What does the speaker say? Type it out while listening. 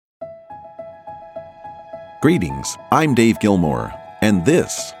Greetings, I'm Dave Gilmore, and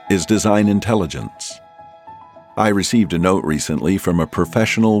this is Design Intelligence. I received a note recently from a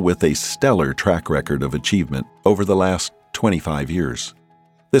professional with a stellar track record of achievement over the last 25 years.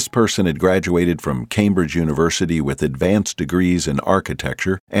 This person had graduated from Cambridge University with advanced degrees in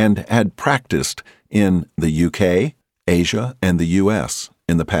architecture and had practiced in the UK, Asia, and the US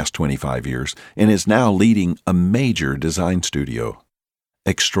in the past 25 years, and is now leading a major design studio.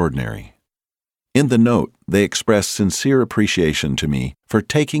 Extraordinary. In the note, they express sincere appreciation to me for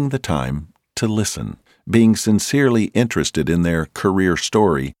taking the time to listen, being sincerely interested in their career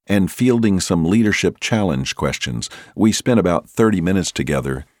story, and fielding some leadership challenge questions. We spent about 30 minutes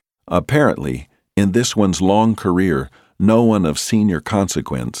together. Apparently, in this one's long career, no one of senior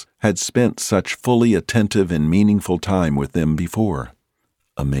consequence had spent such fully attentive and meaningful time with them before.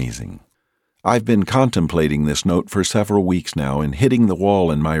 Amazing. I've been contemplating this note for several weeks now and hitting the wall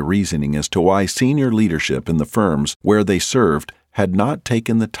in my reasoning as to why senior leadership in the firms where they served had not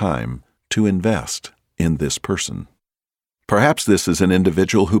taken the time to invest in this person. Perhaps this is an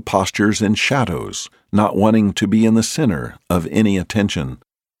individual who postures in shadows, not wanting to be in the center of any attention.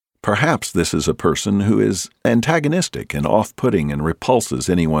 Perhaps this is a person who is antagonistic and off-putting and repulses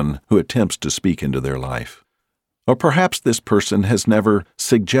anyone who attempts to speak into their life. Or perhaps this person has never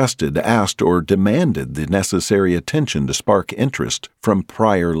suggested, asked, or demanded the necessary attention to spark interest from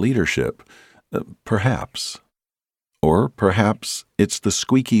prior leadership. Perhaps. Or perhaps it's the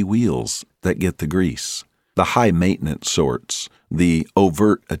squeaky wheels that get the grease, the high-maintenance sorts, the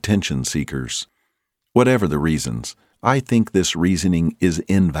overt attention seekers. Whatever the reasons, I think this reasoning is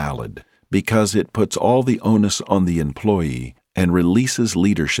invalid because it puts all the onus on the employee and releases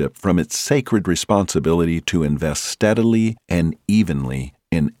leadership from its sacred responsibility to invest steadily and evenly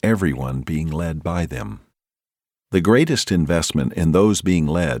in everyone being led by them. The greatest investment in those being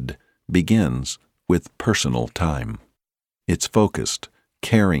led begins with personal time. It's focused,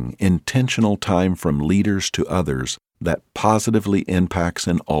 caring, intentional time from leaders to others that positively impacts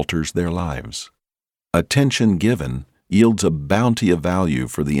and alters their lives. Attention given yields a bounty of value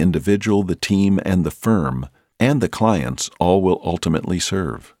for the individual, the team, and the firm, and the clients all will ultimately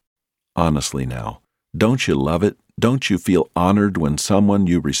serve. Honestly now, don't you love it? Don't you feel honored when someone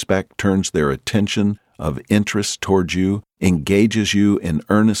you respect turns their attention of interest towards you, engages you in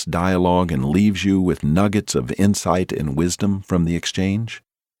earnest dialogue, and leaves you with nuggets of insight and wisdom from the exchange?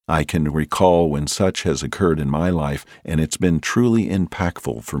 I can recall when such has occurred in my life, and it's been truly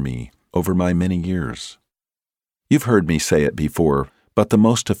impactful for me over my many years. You've heard me say it before, but the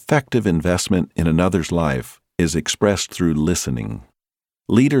most effective investment in another's life is expressed through listening.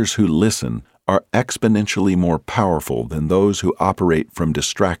 Leaders who listen are exponentially more powerful than those who operate from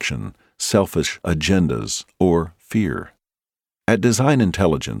distraction, selfish agendas, or fear. At Design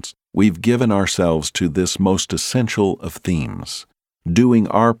Intelligence, we've given ourselves to this most essential of themes. Doing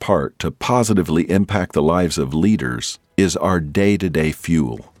our part to positively impact the lives of leaders is our day-to-day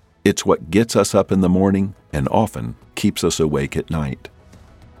fuel. It's what gets us up in the morning and often keeps us awake at night.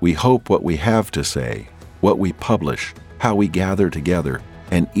 We hope what we have to say, what we publish, how we gather together,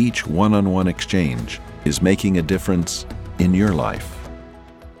 and each one-on-one exchange is making a difference in your life.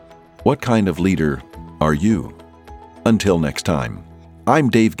 What kind of leader are you? Until next time, I'm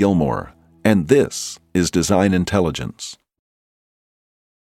Dave Gilmore, and this is Design Intelligence.